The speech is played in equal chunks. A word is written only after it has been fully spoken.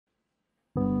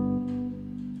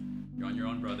your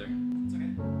own, brother. It's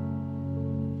okay.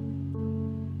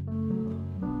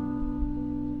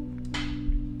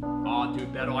 Aw,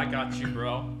 dude, Beto, I got you,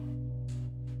 bro.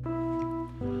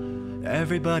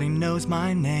 Everybody knows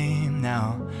my name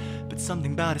now, but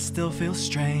something about it still feels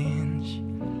strange.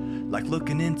 Like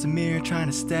looking into a mirror, trying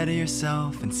to steady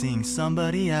yourself and seeing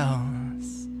somebody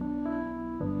else.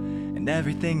 And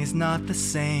everything is not the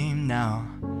same now.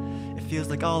 It feels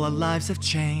like all our lives have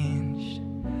changed.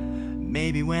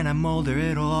 Maybe when I'm older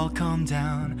it'll all calm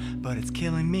down, but it's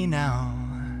killing me now.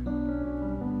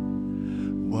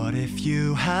 What if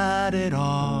you had it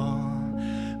all,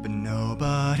 but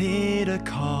nobody to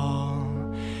call?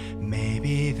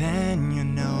 Maybe then you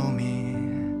know me.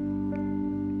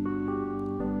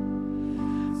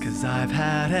 'Cause I've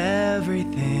had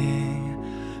everything,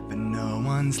 but no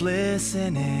one's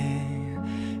listening,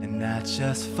 and that's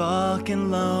just fucking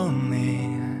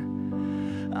lonely.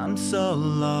 I'm so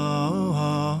lonely.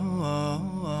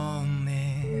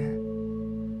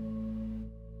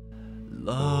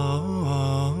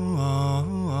 Lonely.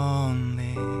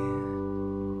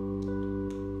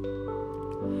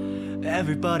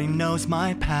 Everybody knows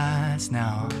my past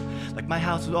now, like my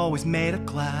house was always made of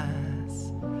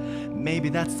glass. Maybe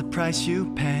that's the price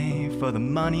you pay for the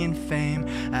money and fame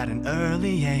at an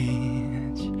early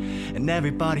age. And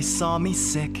everybody saw me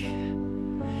sick,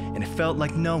 and it felt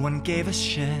like no one gave a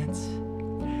shit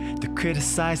to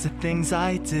criticize the things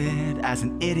I did as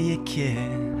an idiot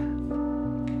kid.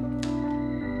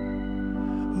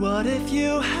 What if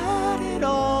you had it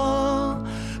all,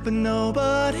 but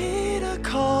nobody to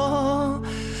call?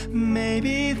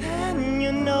 Maybe then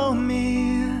you know me.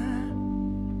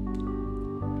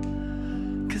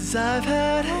 'Cause I've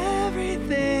had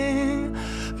everything,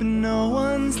 but no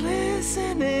one's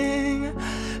listening,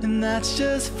 and that's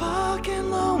just fucking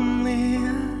lonely.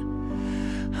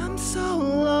 I'm so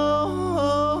lonely.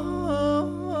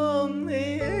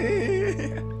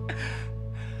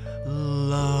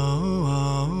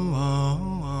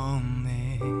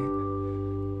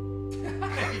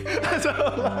 He's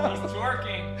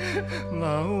twerking.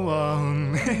 Lonely.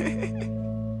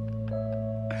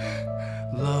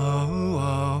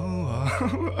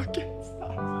 Okay,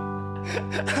 stop.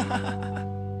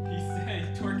 He's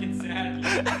twerking sadly.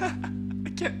 I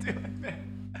can't do it, man.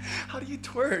 How do you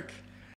twerk?